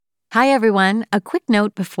Hi, everyone. A quick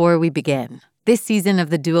note before we begin. This season of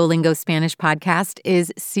the Duolingo Spanish podcast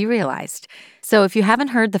is serialized. So if you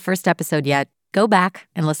haven't heard the first episode yet, go back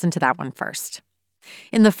and listen to that one first.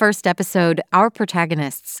 In the first episode, our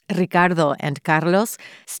protagonists, Ricardo and Carlos,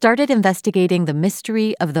 started investigating the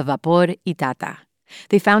mystery of the Vapor Itata.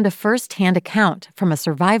 They found a first-hand account from a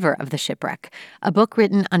survivor of the shipwreck, a book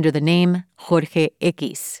written under the name Jorge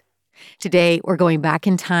X. Today, we're going back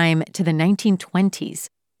in time to the 1920s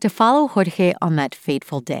to follow Jorge on that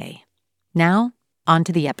fateful day. Now, on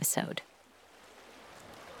to the episode.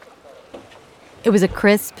 It was a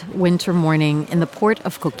crisp winter morning in the port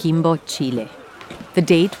of Coquimbo, Chile. The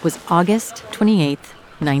date was August 28,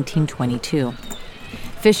 1922.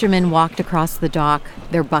 Fishermen walked across the dock,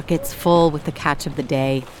 their buckets full with the catch of the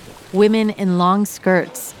day. Women in long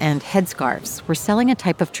skirts and headscarves were selling a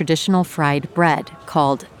type of traditional fried bread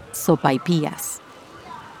called sopaipillas.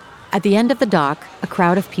 At the end of the dock, a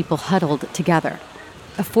crowd of people huddled together.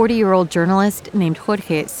 A 40-year-old journalist named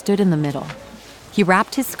Jorge stood in the middle. He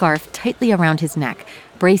wrapped his scarf tightly around his neck,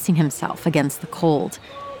 bracing himself against the cold.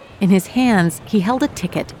 In his hands, he held a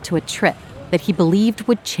ticket to a trip that he believed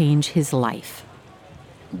would change his life.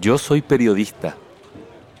 Yo soy periodista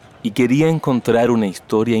y quería encontrar una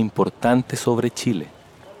historia importante sobre Chile.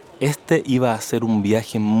 Este iba a ser un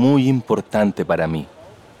viaje muy importante para mí.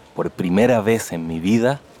 Por primera vez en mi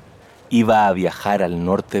vida, iba a viajar al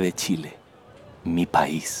norte de Chile, mi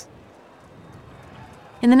país.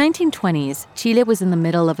 In the 1920s, Chile was in the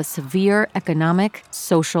middle of a severe economic,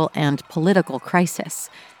 social, and political crisis,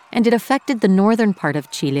 and it affected the northern part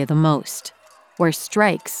of Chile the most, where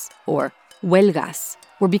strikes, or huelgas,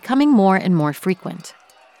 were becoming more and more frequent.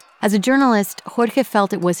 As a journalist, Jorge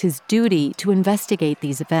felt it was his duty to investigate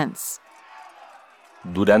these events.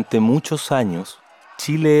 Durante muchos años,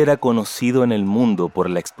 Chile era conocido en el mundo por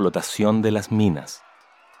la explotación de las minas,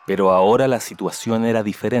 pero ahora la situación era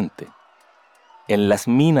diferente. En las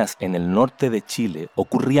minas en el norte de Chile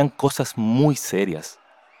ocurrían cosas muy serias.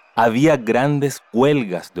 Había grandes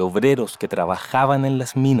huelgas de obreros que trabajaban en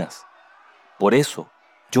las minas. Por eso,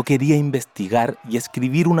 yo quería investigar y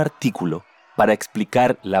escribir un artículo para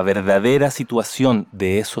explicar la verdadera situación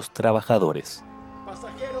de esos trabajadores.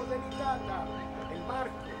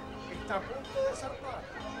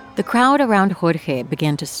 The crowd around Jorge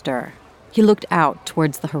began to stir. He looked out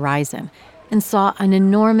towards the horizon and saw an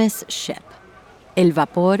enormous ship, El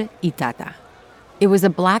Vapor Itata. It was a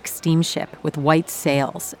black steamship with white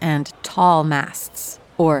sails and tall masts,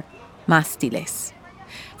 or mástiles.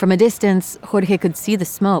 From a distance, Jorge could see the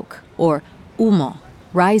smoke, or humo,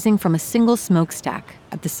 rising from a single smokestack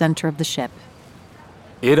at the center of the ship.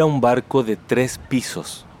 Era un barco de 3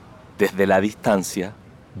 pisos. Desde la distancia,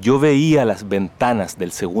 yo veía las ventanas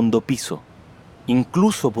del segundo piso.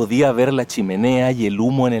 Incluso podía ver la chimenea y el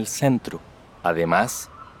humo en el centro. Además,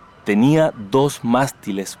 tenía 2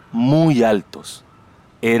 mástiles muy altos.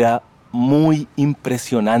 Era muy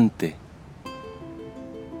impresionante.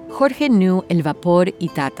 Jorge knew El Vapor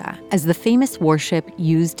Itata as the famous warship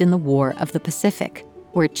used in the War of the Pacific,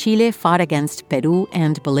 where Chile fought against Peru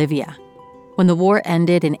and Bolivia. When the war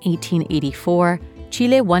ended in 1884,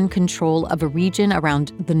 Chile won control of a region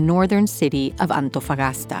around the northern city of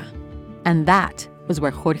Antofagasta. And that was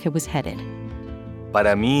where Jorge was headed.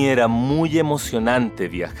 Para mí era muy emocionante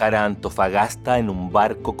viajar a Antofagasta en un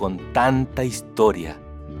barco con tanta historia.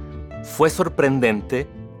 Fue sorprendente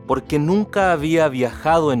porque nunca había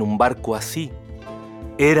viajado en un barco así.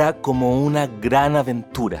 Era como una gran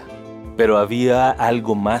aventura, pero había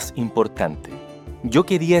algo más importante. Yo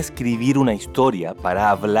quería escribir una historia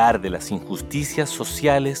para hablar de las injusticias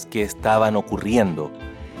sociales que estaban ocurriendo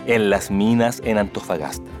en las minas en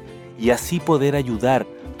Antofagasta y así poder ayudar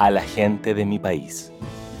a la gente de mi país.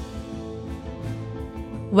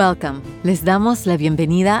 Welcome. Les damos la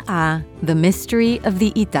bienvenida a The Mystery of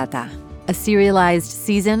the Itata, a serialized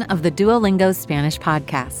season of the Duolingo Spanish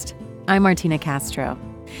podcast. I'm Martina Castro.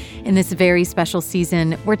 In this very special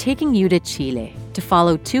season, we're taking you to Chile to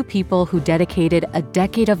follow 2 people who dedicated a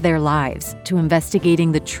decade of their lives to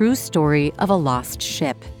investigating the true story of a lost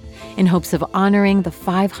ship, in hopes of honoring the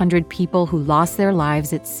 500 people who lost their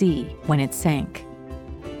lives at sea when it sank.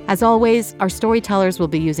 As always, our storytellers will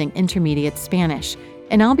be using intermediate Spanish,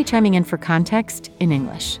 and I'll be chiming in for context in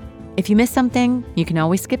English. If you miss something, you can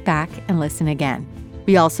always skip back and listen again.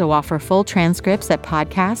 We also offer full transcripts at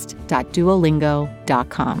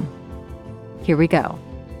podcast.duolingo.com. Here we go.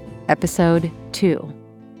 Episode 2,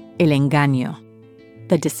 El Engaño,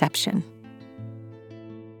 The Deception.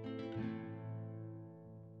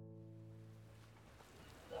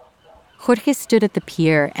 Jorge stood at the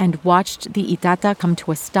pier and watched the Itata come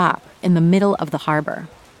to a stop in the middle of the harbor.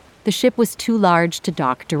 the ship was too large to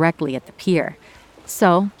dock directly at the pier.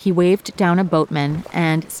 So he waved down a boatman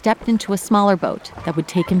and stepped into a smaller boat that would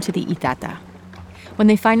take him to the Itata. When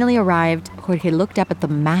they finally arrived, Jorge looked up at the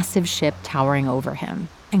massive ship towering over him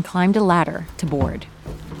and climbed a ladder to board.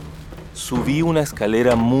 Subí una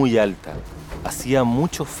escalera muy alta. Hacía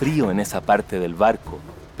mucho frío en esa parte del barco,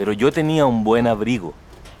 pero yo tenía un buen abrigo.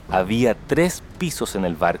 Había 3 pisos en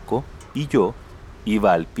el barco y yo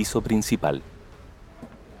iba al piso principal.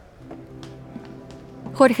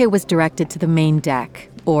 Jorge was directed to the main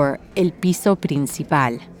deck, or el piso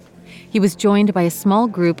principal. He was joined by a small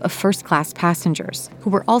group of first-class passengers who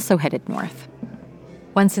were also headed north.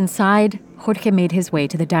 Once inside, Jorge made his way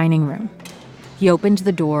to the dining room. He opened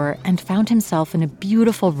the door and found himself in a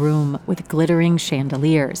beautiful room with glittering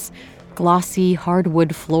chandeliers, glossy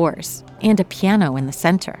hardwood floors, and a piano in the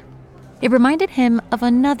center. It reminded him of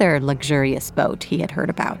another luxurious boat he had heard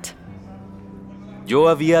about. Yo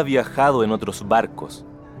había viajado en otros barcos,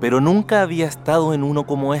 pero nunca había estado en uno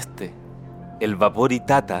como este. El vapor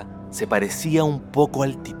Itata se parecía un poco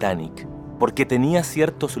al Titanic, porque tenía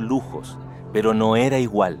ciertos lujos, pero no era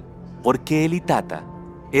igual, porque el Itata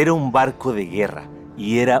era un barco de guerra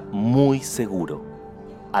y era muy seguro.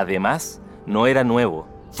 Además, no era nuevo.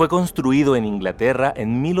 Fue construido en Inglaterra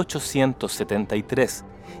en 1873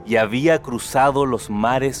 y había cruzado los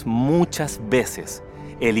mares muchas veces.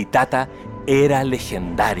 El Itata era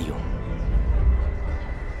legendario.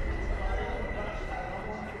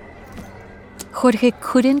 Jorge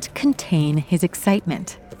couldn't contain his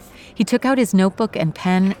excitement. He took out his notebook and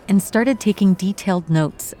pen and started taking detailed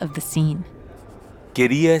notes of the scene.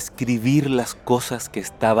 Quería escribir las cosas que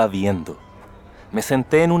estaba viendo. Me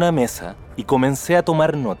senté en una mesa y comencé a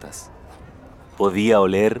tomar notas. Podía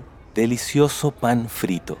oler delicioso pan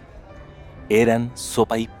frito. Eran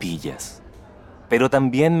sopaipillas. Pero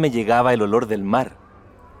también me llegaba el olor del mar.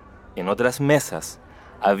 En otras mesas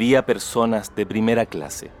había personas de primera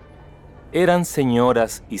clase. Eran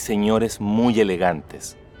señoras y señores muy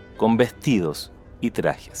elegantes, con vestidos y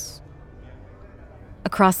trajes.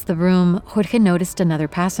 Across the room, Jorge noticed another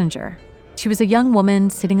passenger. She was a young woman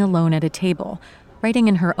sitting alone at a table, writing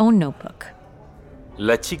in her own notebook.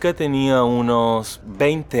 La chica tenía unos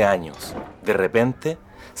 20 años. De repente,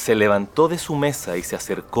 se levantó de su mesa y se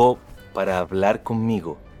acercó para hablar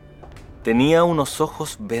conmigo. Tenía unos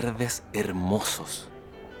ojos verdes hermosos.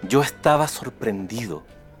 Yo estaba sorprendido.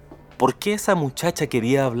 ¿Por qué esa muchacha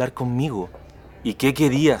quería hablar conmigo? ¿Y qué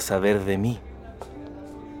quería saber de mí?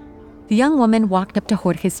 The young woman walked up to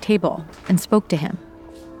Jorge's table and spoke to him.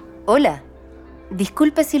 Hola,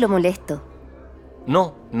 disculpe si lo molesto.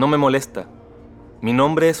 No, no me molesta. Mi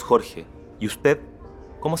nombre es Jorge. ¿Y usted?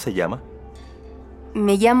 ¿Cómo se llama?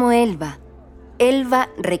 Me llamo Elba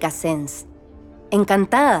Recasens.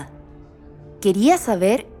 Encantada. Quería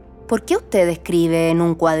saber por qué usted escribe en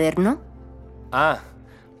un cuaderno. Ah,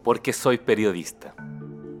 porque soy periodista.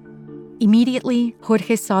 Immediately,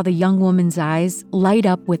 Jorge saw the young woman's eyes light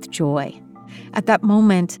up with joy. At that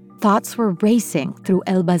moment, thoughts were racing through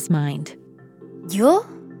Elba's mind. Yo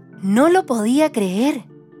no lo podía creer.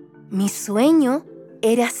 Mi sueño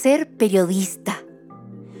era ser periodista.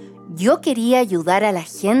 Yo quería ayudar a la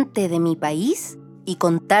gente de mi país y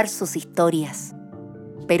contar sus historias.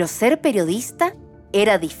 Pero ser periodista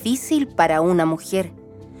era difícil para una mujer,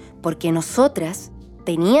 porque nosotras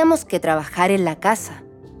teníamos que trabajar en la casa.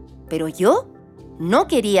 Pero yo no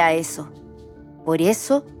quería eso. Por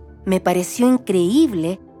eso me pareció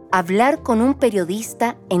increíble hablar con un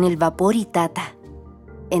periodista en el vapor Itata.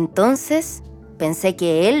 Entonces pensé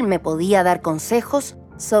que él me podía dar consejos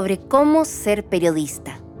sobre cómo ser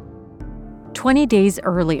periodista. 20 days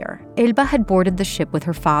earlier, Elba had boarded the ship with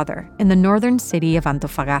her father in the northern city of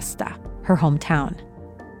Antofagasta, her hometown.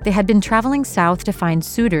 They had been traveling south to find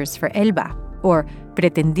suitors for Elba, or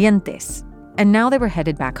pretendientes, and now they were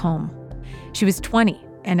headed back home. She was 20,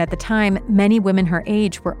 and at the time, many women her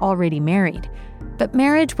age were already married. But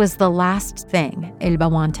marriage was the last thing Elba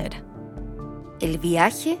wanted. El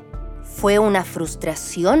viaje fue una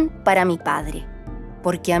frustración para mi padre,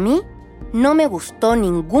 porque a mí no me gustó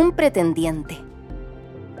ningún pretendiente.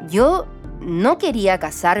 Yo no quería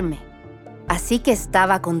casarme, así que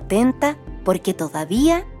estaba contenta porque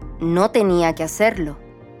todavía no tenía que hacerlo.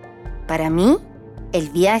 Para mí, el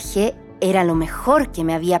viaje era lo mejor que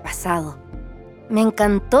me había pasado. Me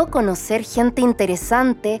encantó conocer gente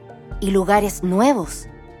interesante y lugares nuevos.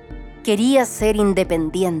 Quería ser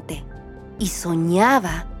independiente y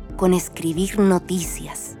soñaba con escribir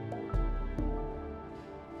noticias.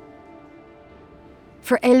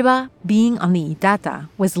 For Elba, being on the Itata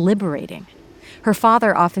was liberating. Her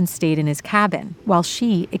father often stayed in his cabin while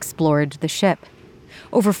she explored the ship.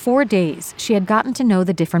 Over 4 days, she had gotten to know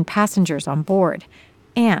the different passengers on board,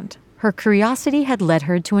 and her curiosity had led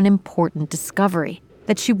her to an important discovery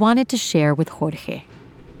that she wanted to share with Jorge.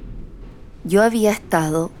 Yo había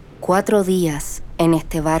estado 4 días en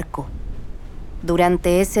este barco.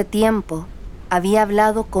 Durante ese tiempo, había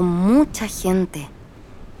hablado con mucha gente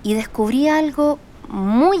y descubrí algo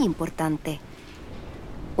muy importante.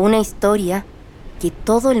 Una historia que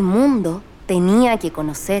todo el mundo tenía que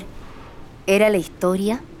conocer. Era la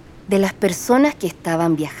historia de las personas que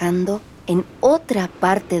estaban viajando en otra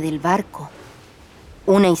parte del barco.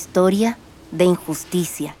 Una historia de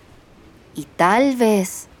injusticia. Y tal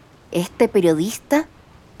vez este periodista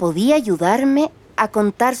podía ayudarme a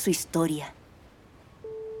contar su historia.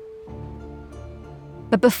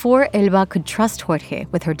 But before Elba could trust Jorge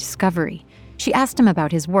with her discovery, she asked him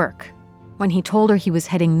about his work. When he told her he was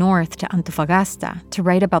heading north to Antofagasta to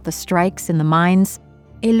write about the strikes in the mines,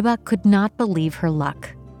 Elba could not believe her luck.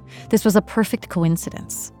 This was a perfect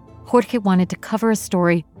coincidence. Jorge wanted to cover a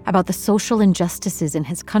story about the social injustices in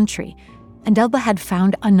his country, and Elba had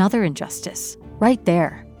found another injustice, right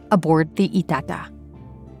there, aboard the Itata.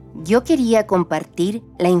 Yo quería compartir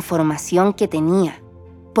la información que tenía,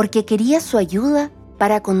 porque quería su ayuda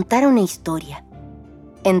para contar una historia.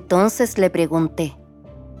 Entonces le pregunté,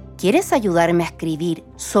 ¿quieres ayudarme a escribir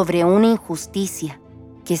sobre una injusticia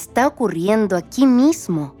que está ocurriendo aquí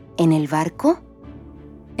mismo en el barco?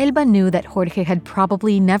 Elba knew that Jorge had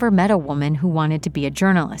probably never met a woman who wanted to be a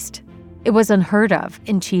journalist. It was unheard of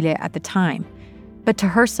in Chile at the time. But to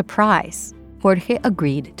her surprise, Jorge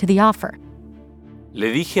agreed to the offer.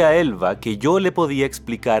 Le dije a Elba que yo le podía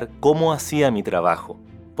explicar cómo hacía mi trabajo.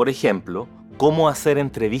 Por ejemplo, cómo hacer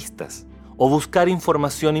entrevistas o buscar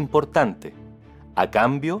información importante. A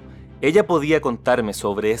cambio, ella podía contarme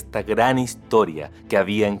sobre esta gran historia que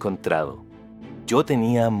había encontrado. Yo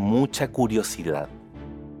tenía mucha curiosidad.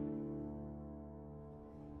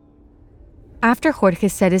 After Jorge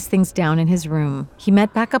set his things down in his room, he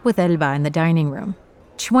met back up with Elba in the dining room.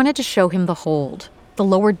 She wanted to show him the hold, the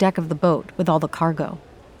lower deck of the boat with all the cargo.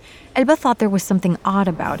 Elba thought there was something odd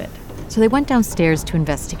about it, so they went downstairs to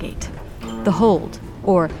investigate. The hold,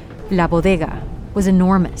 or la bodega, was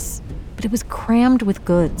enormous, but it was crammed with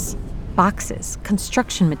goods, boxes,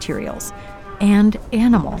 construction materials, and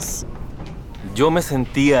animals. Yo me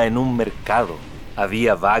sentía en un mercado.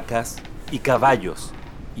 Había vacas y caballos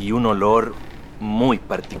y un olor muy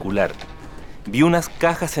particular. Vi unas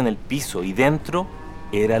cajas en el piso y dentro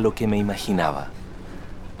era lo que me imaginaba.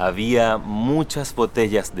 Había muchas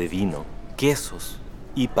botellas de vino, quesos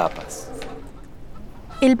y papas.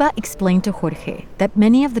 Elba explained to Jorge that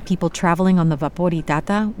many of the people traveling on the Vapor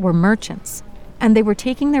Itata were merchants, and they were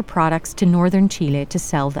taking their products to northern Chile to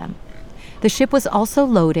sell them. The ship was also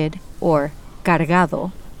loaded, or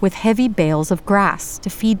cargado, with heavy bales of grass to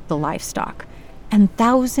feed the livestock, and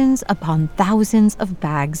thousands upon thousands of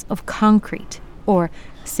bags of concrete, or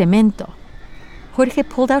cemento. Jorge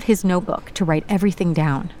pulled out his notebook to write everything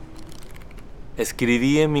down.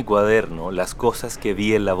 Escribí en mi cuaderno las cosas que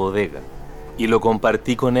vi en la bodega y lo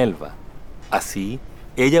compartí con Elba. Así,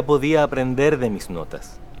 ella podía aprender de mis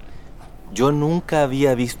notas. Yo nunca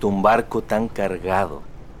había visto un barco tan cargado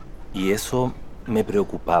y eso me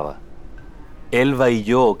preocupaba. Elba y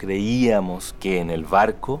yo creíamos que en el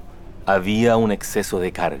barco había un exceso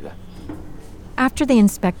de carga. After they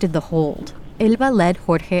inspected the hold, Elba led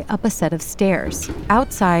Jorge up a set of stairs,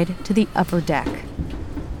 outside to the upper deck.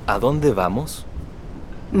 ¿A dónde vamos?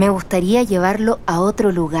 Me gustaría llevarlo a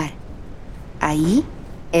otro lugar. Ahí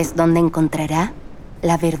es donde encontrará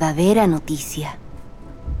la verdadera noticia.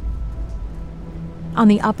 On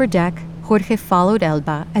the upper deck, Jorge followed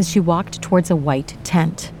Elba as she walked towards a white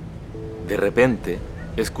tent. De repente,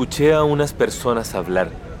 escuché a unas personas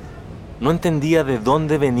hablar. No entendía de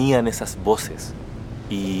dónde venían esas voces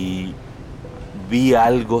y vi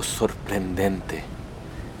algo sorprendente.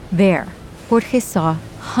 There, Jorge saw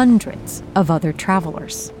hundreds of other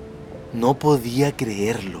travelers. No podía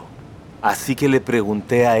creerlo, así que le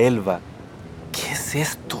pregunté a Elba, ¿qué es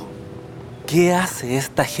esto? ¿Qué hace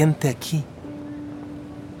esta gente aquí?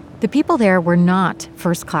 The people there were not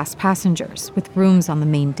first-class passengers with rooms on the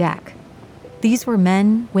main deck. These were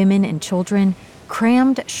men, women, and children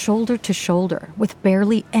crammed shoulder to shoulder with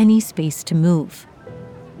barely any space to move.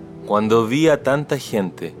 Cuando vi a tanta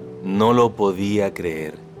gente, no lo podía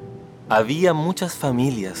creer. Había muchas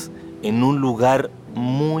familias en un lugar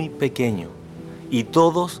muy pequeño y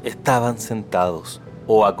todos estaban sentados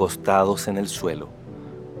o acostados en el suelo.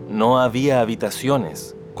 No había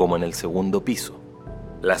habitaciones como en el segundo piso.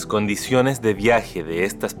 Las condiciones de viaje de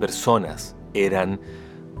estas personas eran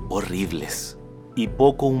horribles y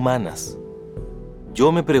poco humanas.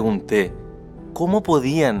 Yo me pregunté, ¿cómo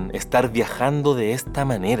podían estar viajando de esta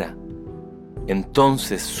manera?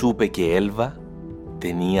 Entonces supe que Elba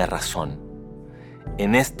tenía razón.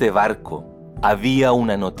 En este barco había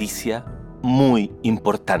una noticia muy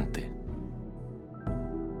importante.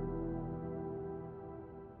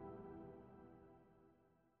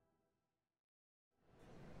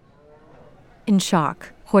 In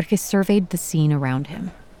shock, Jorge surveyed the scene around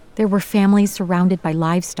him. There were families surrounded by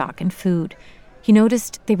livestock and food. He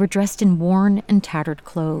noticed they were dressed in worn and tattered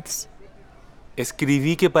clothes.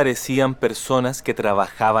 Escribí que parecían personas que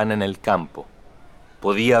trabajaban en el campo.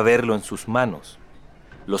 Podía verlo en sus manos.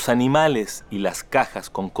 Los animales y las cajas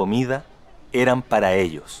con comida eran para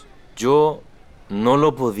ellos. Yo no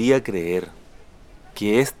lo podía creer,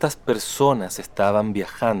 que estas personas estaban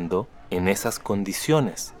viajando en esas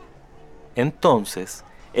condiciones. Entonces,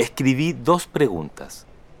 escribí 2 preguntas.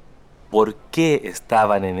 ¿Por qué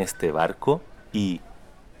estaban en este barco? Y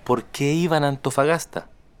 ¿por qué iban a Antofagasta?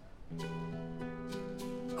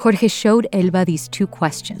 Jorge showed Elba these 2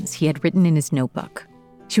 questions he had written in his notebook.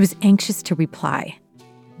 She was anxious to reply.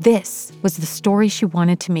 This was the story she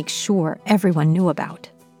wanted to make sure everyone knew about.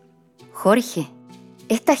 Jorge,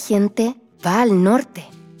 esta gente va al norte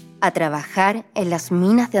a trabajar en las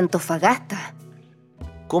minas de Antofagasta.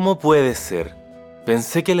 ¿Cómo puede ser?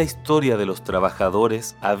 Pensé que la historia de los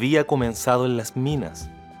trabajadores había comenzado en las minas,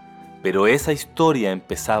 pero esa historia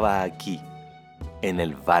empezaba aquí, en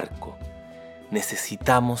el barco.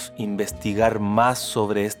 Necesitamos investigar más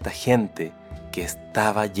sobre esta gente que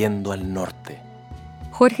estaba yendo al norte.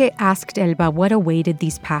 Jorge asked Elba what awaited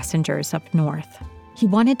these passengers up north. He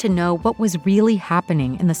wanted to know what was really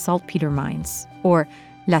happening in the saltpeter mines, or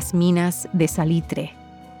las minas de salitre.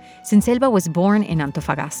 Since Elba was born in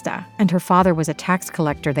Antofagasta and her father was a tax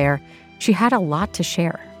collector there, she had a lot to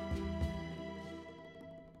share.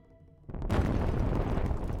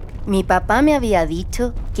 Mi papá me había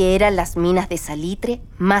dicho que eran las minas de salitre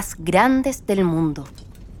más grandes del mundo.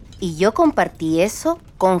 Y yo compartí eso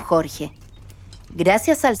con Jorge.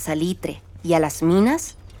 Gracias al salitre y a las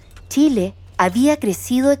minas, Chile había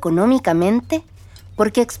crecido económicamente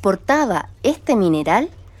porque exportaba este mineral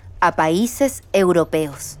a países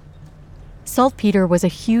europeos. Saltpeter was a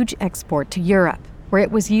huge export to Europe, where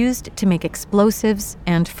it was used to make explosives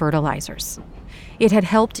and fertilizers. It had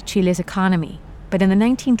helped Chile's economy, but in the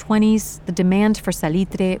 1920s, the demand for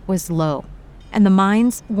salitre was low, and the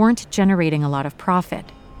mines weren't generating a lot of profit.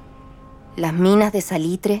 Las minas de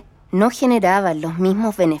salitre no generaban los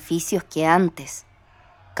mismos beneficios que antes.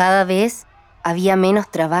 Cada vez había menos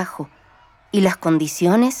trabajo y las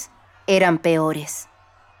condiciones eran peores.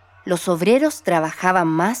 Los obreros trabajaban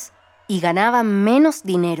más y ganaban menos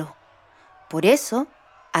dinero. Por eso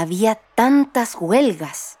había tantas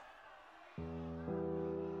huelgas.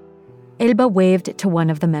 Elba waved to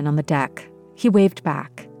one of the men on the deck. He waved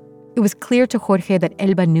back. It was clear to Jorge that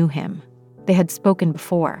Elba knew him. They had spoken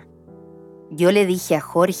before. Yo le dije a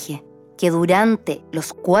Jorge que durante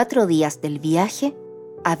los 4 días del viaje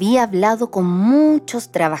había hablado con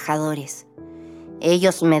muchos trabajadores.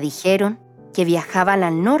 Ellos me dijeron que viajaban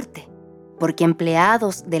al norte porque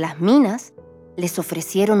empleados de las minas les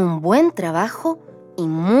ofrecieron un buen trabajo y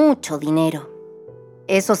mucho dinero.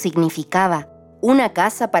 Eso significaba una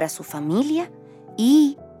casa para su familia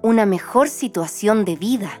y una mejor situación de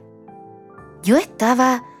vida. Yo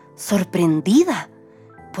estaba sorprendida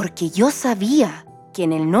porque yo sabía que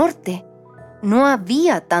en el norte no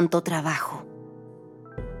había tanto trabajo.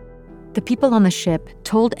 The people on the ship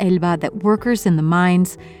told Elba that workers in the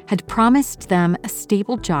mines had promised them a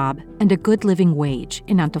stable job and a good living wage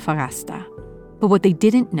in Antofagasta. But what they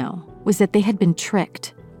didn't know was that they had been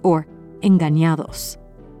tricked, or engañados.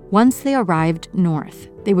 Once they arrived north,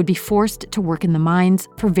 they would be forced to work in the mines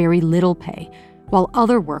for very little pay, while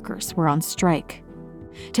other workers were on strike.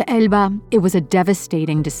 To Elba, it was a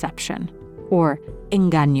devastating deception, or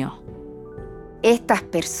engaño. Estas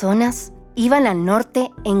personas iban al norte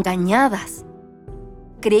engañadas.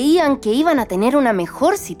 Creían que iban a tener una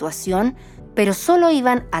mejor situación, pero solo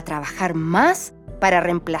iban a trabajar más para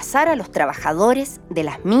reemplazar a los trabajadores de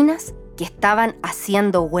las minas que estaban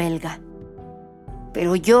haciendo huelga.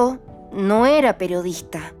 Pero yo no era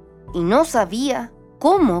periodista y no sabía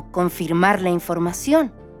cómo confirmar la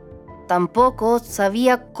información. Tampoco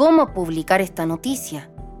sabía cómo publicar esta noticia,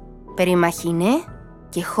 pero imaginé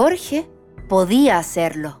que Jorge podía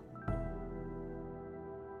hacerlo.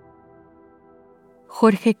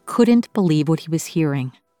 Jorge couldn't believe what he was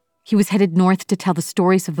hearing. He was headed north to tell the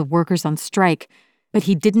stories of the workers on strike, but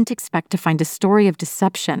he didn't expect to find a story of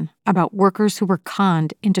deception about workers who were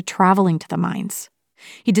conned into traveling to the mines.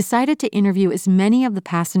 He decided to interview as many of the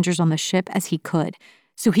passengers on the ship as he could,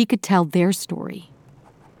 so he could tell their story.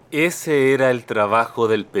 Ese era el trabajo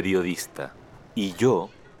del periodista, y yo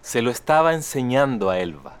se lo estaba enseñando a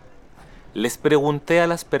Elva. Les pregunté a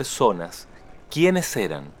las personas quiénes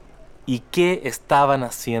eran y qué estaban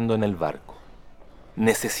haciendo en el barco.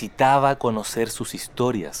 Necesitaba conocer sus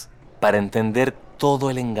historias para entender todo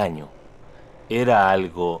el engaño. Era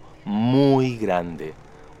algo muy grande,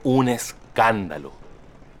 un escándalo.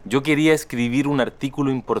 Yo quería escribir un artículo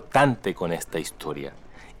importante con esta historia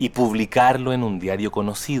y publicarlo en un diario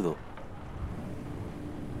conocido.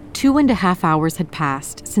 2.5 hours had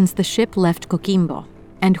passed since the ship left Coquimbo,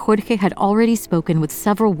 and Jorge had already spoken with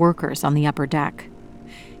several workers on the upper deck.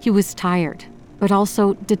 He was tired, but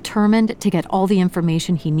also determined to get all the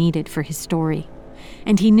information he needed for his story,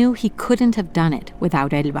 and he knew he couldn't have done it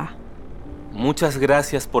without Elva. Muchas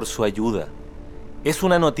gracias por su ayuda. Es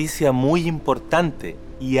una noticia muy importante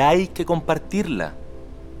y hay que compartirla.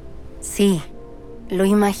 Sí, lo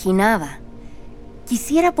imaginaba.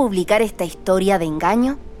 Quisiera publicar esta historia de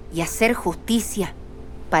engaño y hacer justicia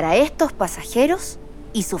para estos pasajeros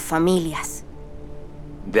y sus familias.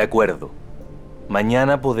 De acuerdo.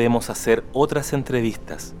 Mañana podemos hacer otras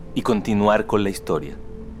entrevistas y continuar con la historia.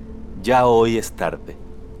 Ya hoy es tarde.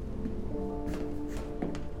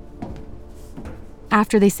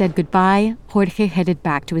 After they said goodbye, Jorge headed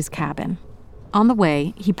back to his cabin. On the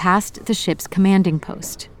way, he passed the ship's commanding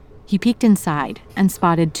post. He peeked inside and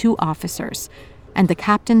spotted 2 officers and the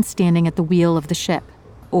captain standing at the wheel of the ship,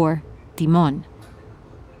 or timón.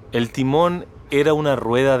 El timón era una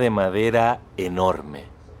rueda de madera enorme.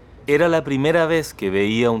 Era la primera vez que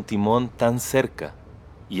veía un timón tan cerca,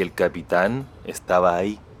 y el capitán estaba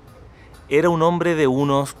ahí. Era un hombre de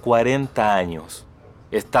unos 40 años.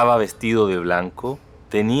 Estaba vestido de blanco,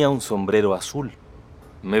 tenía un sombrero azul.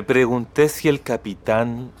 Me pregunté si el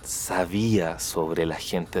capitán sabía sobre la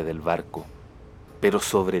gente del barco, pero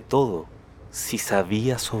sobre todo, si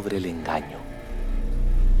sabía sobre el engaño.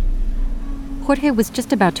 Jorge was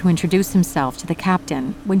just about to introduce himself to the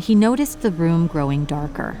captain when he noticed the room growing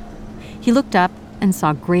darker. He looked up and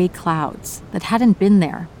saw gray clouds that hadn't been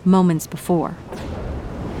there moments before.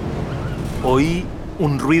 Oí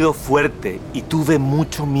un ruido fuerte y tuve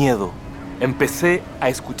mucho miedo. Empecé a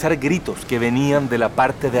escuchar gritos que venían de la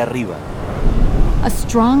parte de arriba. A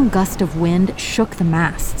strong gust of wind shook the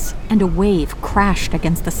masts, and a wave crashed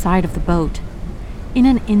against the side of the boat. In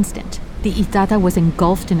an instant, the Itata was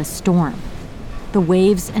engulfed in a storm. The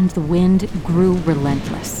waves and the wind grew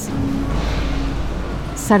relentless.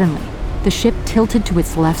 Suddenly, the ship tilted to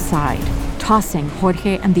its left side, tossing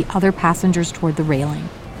Jorge and the other passengers toward the railing.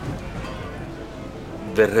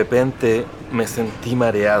 De repente me sentí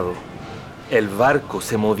mareado. El barco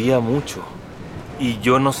se movía mucho y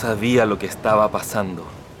yo no sabía lo que estaba pasando.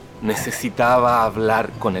 Necesitaba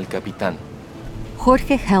hablar con el capitán.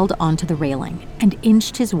 Jorge held onto the railing and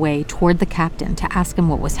inched his way toward the captain to ask him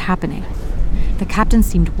what was happening. The captain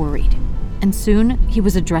seemed worried, and soon he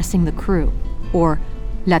was addressing the crew, or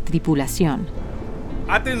la tripulación.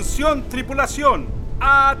 ¡Atención, tripulación!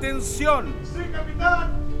 ¡Atención! ¡Sí,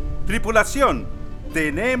 capitán! Tripulación,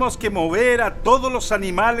 tenemos que mover a todos los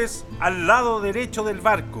animales al lado derecho del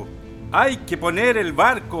barco. Hay que poner el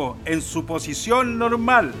barco en su posición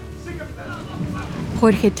normal. ¡Sí, capitán!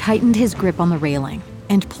 Jorge tightened his grip on the railing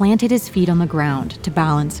and planted his feet on the ground to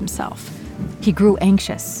balance himself. He grew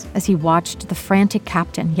anxious as he watched the frantic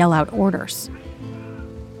captain yell out orders.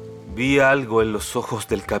 Vi algo en los ojos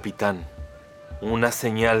del capitán, una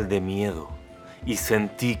señal de miedo, y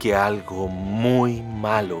sentí que algo muy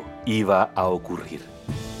malo iba a ocurrir.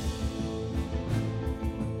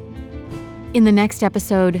 In the next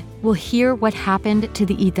episode, we'll hear what happened to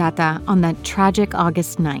the Itata on that tragic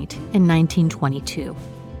August night in 1922.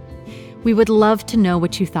 We would love to know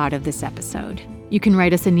what you thought of this episode. You can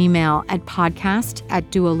write us an email at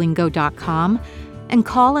podcast@duolingo.com and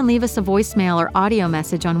call and leave us a voicemail or audio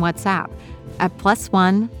message on WhatsApp at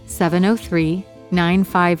 +1 703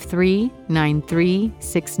 953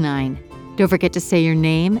 9369. Don't forget to say your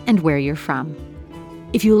name and where you're from.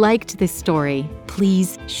 If you liked this story,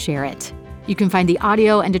 please share it. You can find the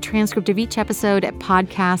audio and a transcript of each episode at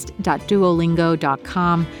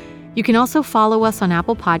podcast.duolingo.com. You can also follow us on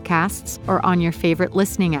Apple Podcasts or on your favorite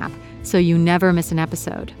listening app so you never miss an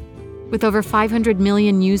episode. With over 500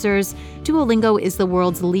 million users, Duolingo is the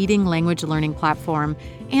world's leading language learning platform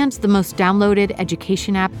and the most downloaded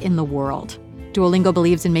education app in the world. Duolingo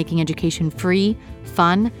believes in making education free,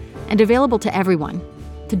 fun, and available to everyone.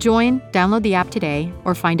 To join, download the app today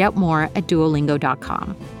or find out more at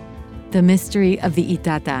duolingo.com. The Mystery of the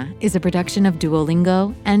Itata is a production of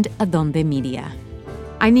Duolingo and Adonde Media.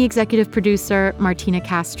 I'm the executive producer, Martina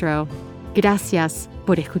Castro. Gracias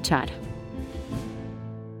por escuchar.